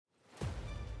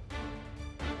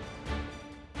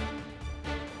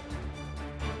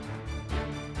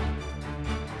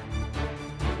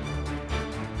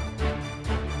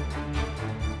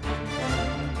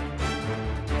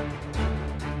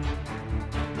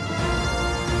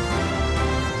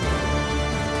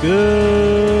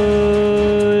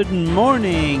Good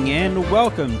morning and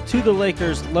welcome to the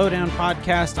Lakers Lowdown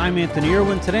podcast. I'm Anthony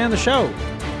Irwin. Today on the show,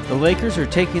 the Lakers are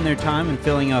taking their time and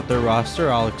filling out their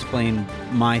roster. I'll explain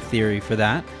my theory for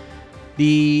that.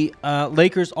 The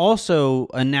Lakers also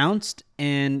announced,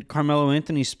 and Carmelo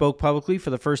Anthony spoke publicly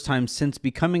for the first time since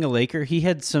becoming a Laker. He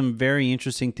had some very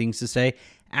interesting things to say,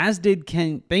 as did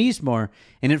Kent Bazemore,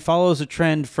 and it follows a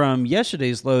trend from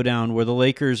yesterday's Lowdown where the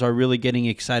Lakers are really getting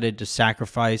excited to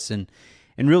sacrifice and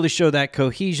really show that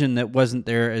cohesion that wasn't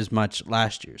there as much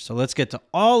last year. So let's get to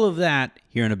all of that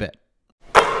here in a bit.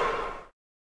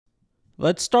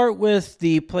 Let's start with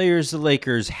the players the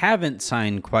Lakers haven't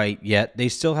signed quite yet. They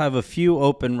still have a few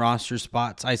open roster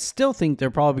spots. I still think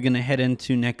they're probably going to head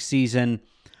into next season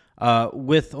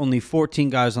with only 14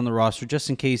 guys on the roster, just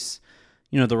in case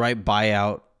the right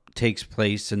buyout takes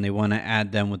place and they want to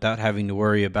add them without having to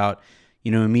worry about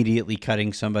immediately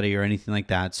cutting somebody or anything like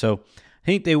that. So I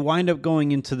think they wind up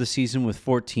going into the season with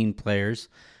 14 players.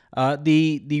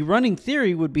 The running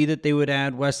theory would be that they would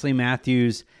add Wesley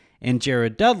Matthews and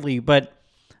Jared Dudley, but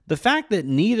the fact that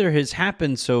neither has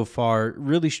happened so far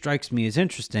really strikes me as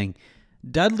interesting.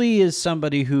 Dudley is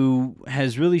somebody who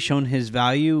has really shown his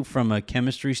value from a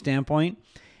chemistry standpoint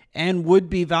and would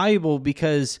be valuable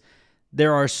because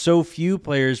there are so few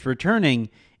players returning.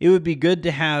 It would be good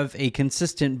to have a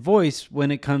consistent voice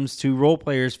when it comes to role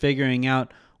players figuring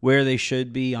out where they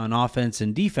should be on offense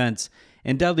and defense,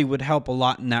 and Dudley would help a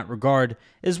lot in that regard,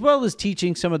 as well as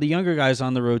teaching some of the younger guys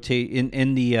on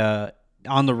the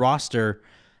on the roster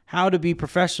how to be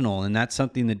professional, and that's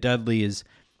something that Dudley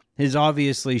has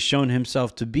obviously shown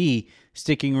himself to be,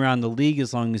 sticking around the league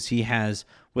as long as he has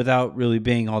without really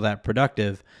being all that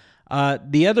productive.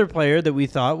 The other player that we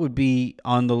thought would be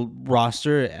on the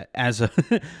roster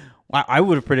I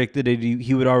would have predicted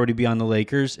he would already be on the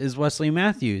Lakers, is Wesley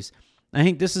Matthews. I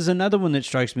think this is another one that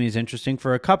strikes me as interesting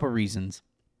for a couple reasons.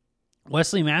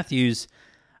 Wesley Matthews,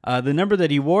 the number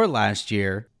that he wore last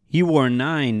year, he wore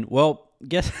 9. Well,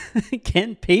 guess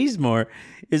Kent Bazemore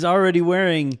is already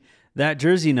wearing that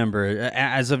jersey number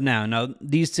as of now. Now,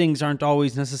 these things aren't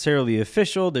always necessarily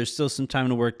official. There's still some time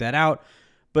to work that out.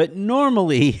 But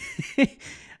normally,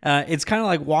 it's kind of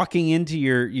like walking into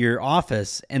your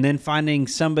office and then finding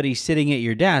somebody sitting at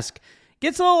your desk.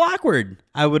 Gets a little awkward,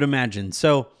 I would imagine.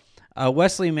 So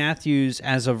Wesley Matthews,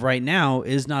 as of right now,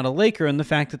 is not a Laker, and the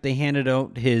fact that they handed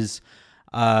out his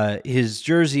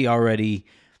jersey already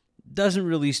doesn't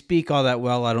really speak all that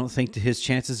well, I don't think, to his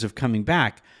chances of coming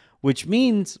back, which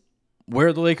means where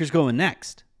are the Lakers going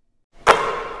next?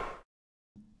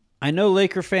 I know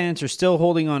Laker fans are still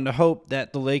holding on to hope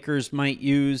that the Lakers might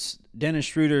use Dennis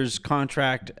Schroeder's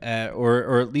contract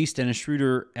or at least Dennis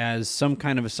Schroeder as some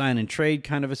kind of a sign and trade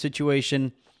kind of a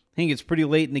situation. I think it's pretty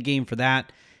late in the game for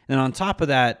that. And on top of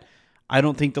that, I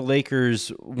don't think the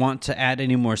Lakers want to add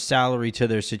any more salary to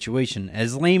their situation.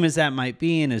 As lame as that might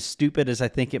be and as stupid as I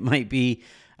think it might be,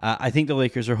 I think the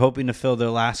Lakers are hoping to fill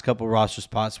their last couple roster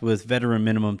spots with veteran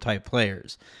minimum type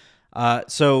players.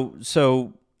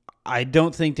 So I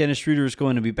don't think Dennis Schroeder is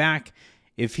going to be back.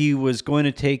 If he was going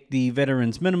to take the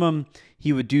veterans minimum,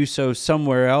 he would do so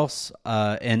somewhere else.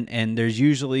 And there's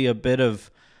usually a bit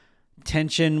of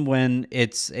tension when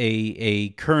it's a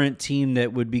current team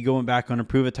that would be going back on a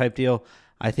prove-it type deal.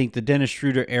 I think the Dennis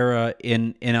Schroeder era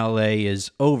in LA is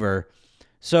over.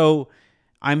 So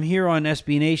I'm here on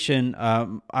SB Nation.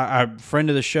 Our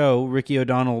friend of the show, Ricky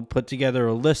O'Donnell, put together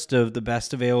a list of the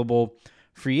best available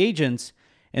free agents.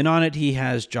 And on it, he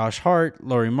has Josh Hart,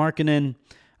 Lauri Markkanen,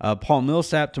 Paul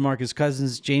Millsap, DeMarcus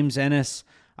Cousins, James Ennis,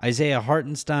 Isaiah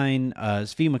Hartenstein,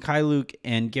 Svi Mikhailuk,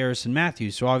 and Garrison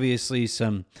Matthews. So obviously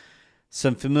some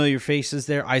familiar faces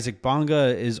there. Isaac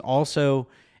Bonga is also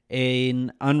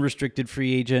an unrestricted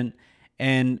free agent.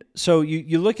 And so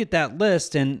you look at that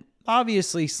list, and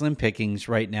obviously slim pickings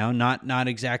right now, not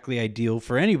exactly ideal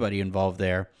for anybody involved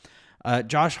there.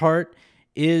 Josh Hart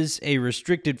is a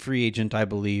restricted free agent, I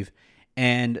believe.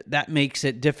 And that makes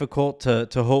it difficult to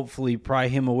hopefully pry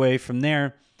him away from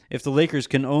there. If the Lakers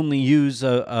can only use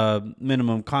a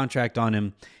minimum contract on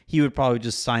him, he would probably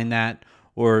just sign that,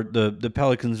 or the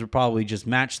Pelicans would probably just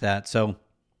match that. So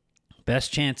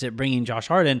best chance at bringing Josh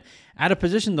Hart in at a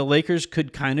position the Lakers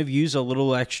could kind of use a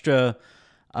little extra.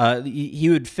 He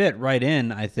would fit right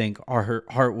in, I think.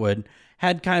 Hart would.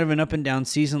 Had kind of an up and down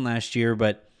season last year,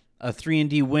 but a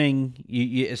 3-and-D wing,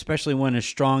 especially one as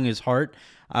strong as Hart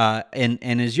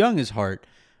and as young as Hart,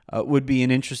 would be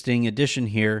an interesting addition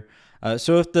here.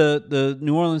 So if the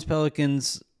New Orleans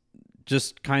Pelicans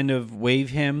just kind of waive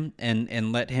him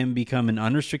and let him become an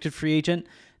unrestricted free agent,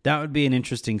 that would be an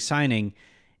interesting signing.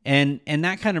 And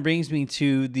that kind of brings me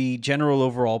to the general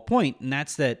overall point, and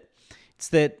that's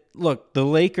that look, the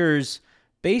Lakers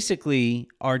basically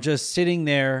are just sitting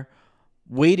there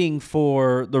waiting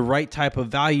for the right type of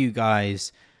value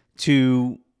guys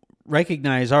to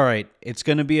recognize, all right, it's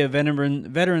going to be a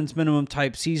veterans minimum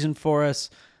type season for us.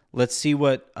 Let's see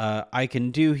what I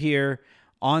can do here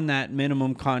on that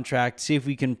minimum contract, see if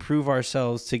we can prove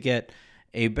ourselves to get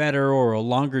a better or a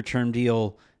longer term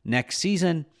deal next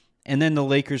season. And then the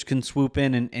Lakers can swoop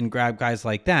in and grab guys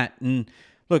like that. And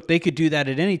look, they could do that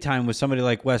at any time with somebody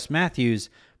like Wes Matthews,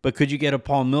 but could you get a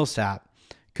Paul Millsap?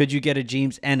 Could you get a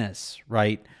James Ennis,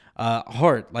 right?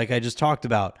 Hart, like I just talked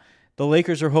about. The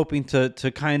Lakers are hoping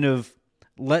to kind of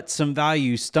let some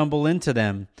value stumble into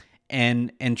them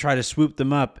and try to swoop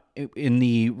them up in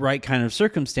the right kind of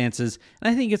circumstances.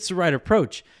 And I think it's the right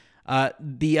approach.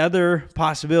 The other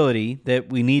possibility that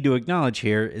we need to acknowledge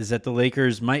here is that the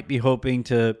Lakers might be hoping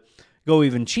to go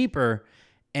even cheaper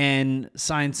and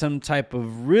sign some type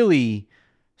of really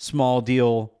small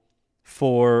deal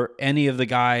for any of the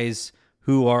guys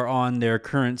who are on their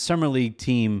current Summer League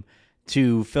team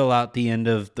to fill out the end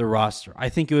of the roster. I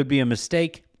think it would be a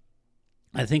mistake.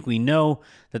 I think we know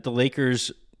that the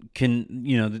Lakers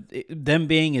can, them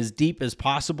being as deep as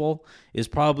possible is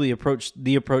probably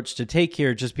the approach to take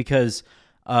here just because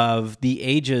of the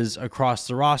ages across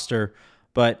the roster.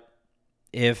 But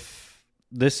if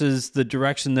this is the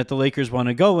direction that the Lakers want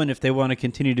to go in, if they want to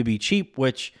continue to be cheap,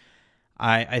 which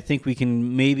I think we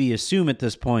can maybe assume at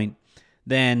this point,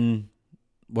 then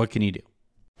what can you do?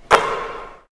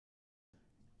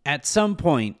 At some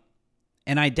point,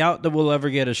 and I doubt that we'll ever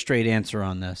get a straight answer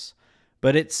on this,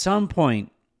 but at some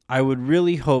point, I would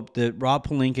really hope that Rob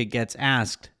Pelinka gets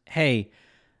asked, hey,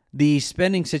 the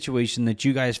spending situation that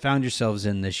you guys found yourselves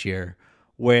in this year,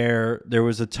 where there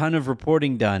was a ton of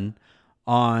reporting done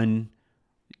on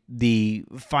the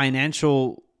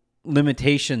financial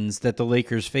limitations that the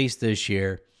Lakers faced this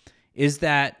year, is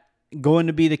that going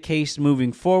to be the case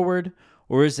moving forward,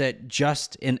 or is that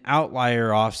just an outlier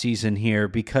offseason here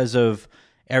because of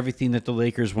everything that the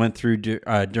Lakers went through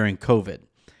during COVID?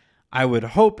 I would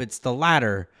hope it's the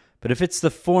latter, but if it's the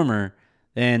former,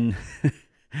 then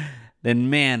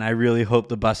man, I really hope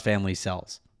the Buss family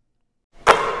sells.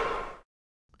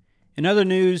 In other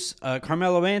news,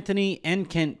 Carmelo Anthony and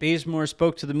Kent Bazemore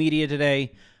spoke to the media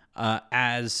today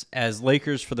as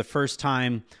Lakers for the first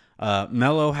time.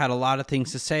 Melo had a lot of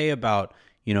things to say about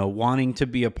wanting to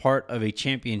be a part of a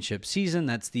championship season.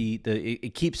 That's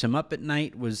it keeps him up at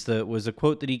night was a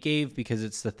quote that he gave because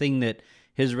it's the thing that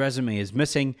his resume is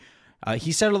missing.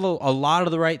 He said a lot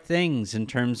of the right things in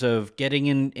terms of getting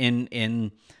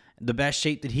in the best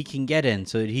shape that he can get in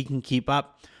so that he can keep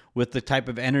up with the type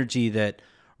of energy that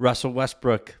Russell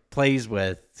Westbrook plays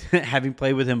with, having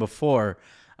played with him before.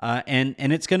 And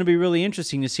it's going to be really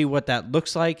interesting to see what that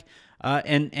looks like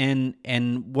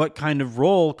and what kind of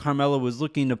role Carmelo was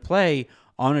looking to play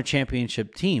on a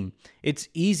championship team. It's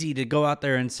easy to go out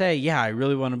there and say, yeah, I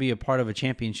really want to be a part of a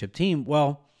championship team.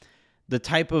 Well, the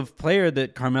type of player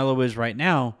that Carmelo is right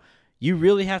now, you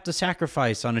really have to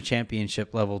sacrifice on a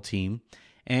championship level team.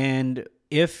 And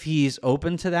if he's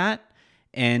open to that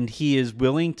and he is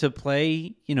willing to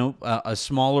play, a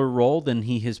smaller role than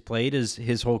he has played as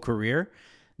his whole career,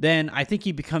 then I think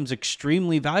he becomes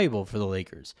extremely valuable for the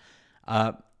Lakers.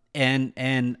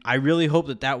 And I really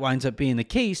hope that winds up being the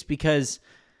case, because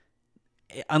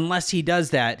unless he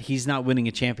does that, he's not winning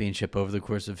a championship over the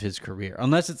course of his career.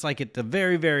 Unless it's like at the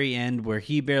very, very end where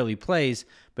he barely plays,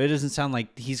 but it doesn't sound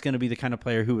like he's going to be the kind of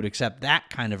player who would accept that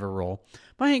kind of a role.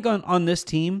 But I think on this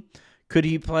team, could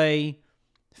he play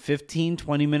 15,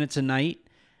 20 minutes a night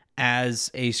as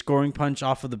a scoring punch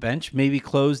off of the bench, maybe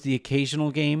close the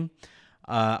occasional game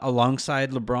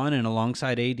alongside LeBron and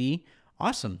alongside AD?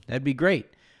 Awesome. That'd be great.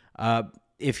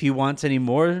 If he wants any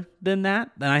more than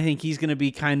that, then I think he's going to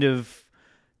be kind of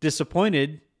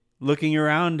disappointed looking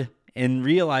around and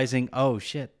realizing, oh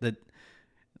shit, that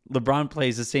LeBron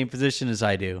plays the same position as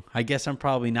I do. I guess I'm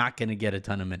probably not going to get a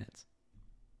ton of minutes.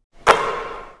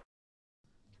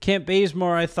 Kent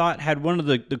Bazemore, I thought, had one of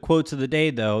the quotes of the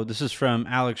day, though. This is from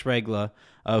Alex Regla,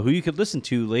 who you could listen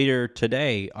to later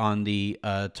today on the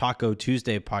Taco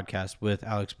Tuesday podcast with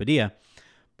Alex Padilla.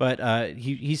 But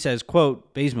he says,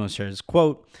 quote, Bazemore says,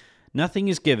 quote, "Nothing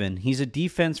is given. He's a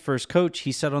defense-first coach.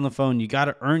 He said on the phone, you got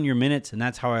to earn your minutes, and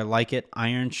that's how I like it.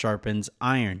 Iron sharpens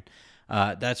iron."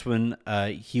 That's when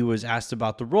he was asked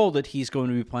about the role that he's going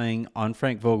to be playing on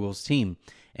Frank Vogel's team.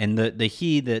 And the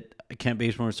he that Kent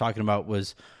Bazemore was talking about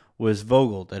was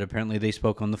Vogel, that apparently they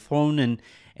spoke on the phone.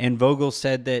 And Vogel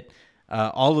said that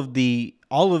all of the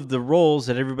roles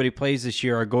that everybody plays this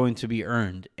year are going to be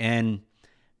earned. And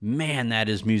man, that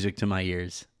is music to my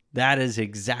ears. That is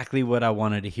exactly what I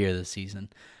wanted to hear this season.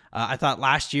 I thought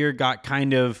last year got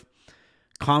kind of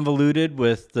convoluted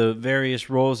with the various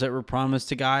roles that were promised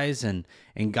to guys and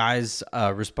guys'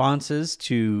 responses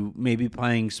to maybe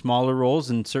playing smaller roles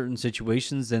in certain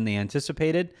situations than they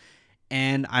anticipated.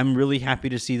 And I'm really happy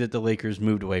to see that the Lakers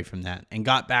moved away from that and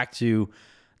got back to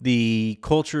the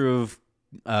culture of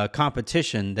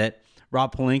competition that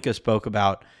Rob Pelinka spoke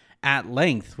about at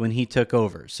length when he took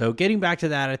over. So getting back to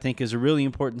that, I think, is a really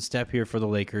important step here for the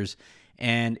Lakers,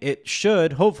 and it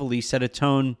should hopefully set a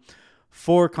tone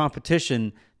for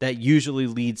competition that usually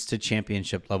leads to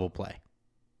championship level play.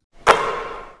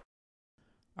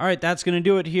 All right, that's going to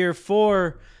do it here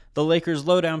for the Lakers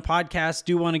Lowdown podcast.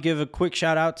 Do want to give a quick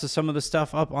shout out to some of the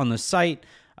stuff up on the site.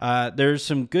 There's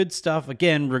some good stuff,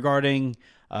 again, regarding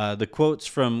the quotes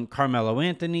from Carmelo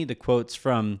Anthony, the quotes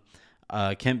from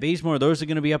Kent Bazemore. Those are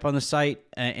going to be up on the site.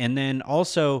 And then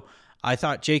also, I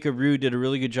thought Jacob Rue did a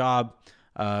really good job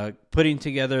putting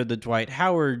together the Dwight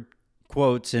Howard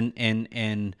quotes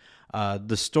and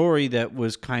the story that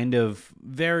was kind of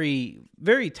very,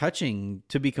 very touching,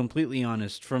 to be completely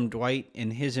honest, from Dwight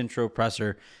in his intro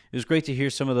presser. It was great to hear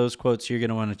some of those quotes. You're going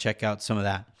to want to check out some of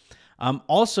that.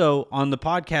 Also, on the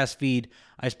podcast feed,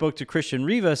 I spoke to Christian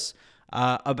Rivas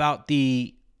about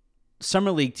the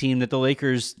Summer League team that the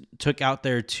Lakers took out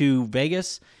there to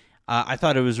Vegas. I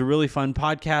thought it was a really fun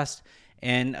podcast,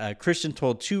 and Christian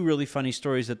told two really funny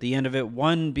stories at the end of it.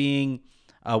 One being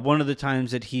one of the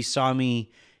times that he saw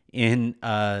me in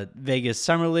Vegas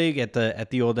Summer League at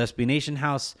the old SB Nation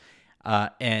house,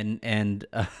 and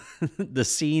the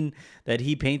scene that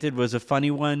he painted was a funny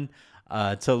one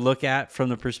to look at from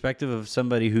the perspective of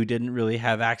somebody who didn't really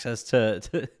have access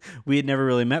to we had never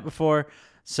really met before.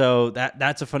 So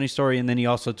that's a funny story. And then he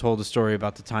also told a story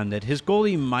about the time that his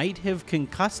goalie might have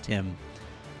concussed him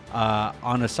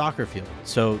on a soccer field.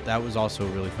 So that was also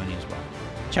really funny as well.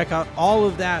 Check out all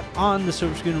of that on the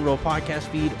Silver Screen and Roll podcast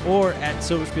feed or at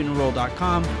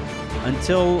silverscreenandroll.com.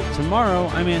 Until tomorrow,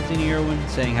 I'm Anthony Irwin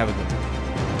saying have a good one.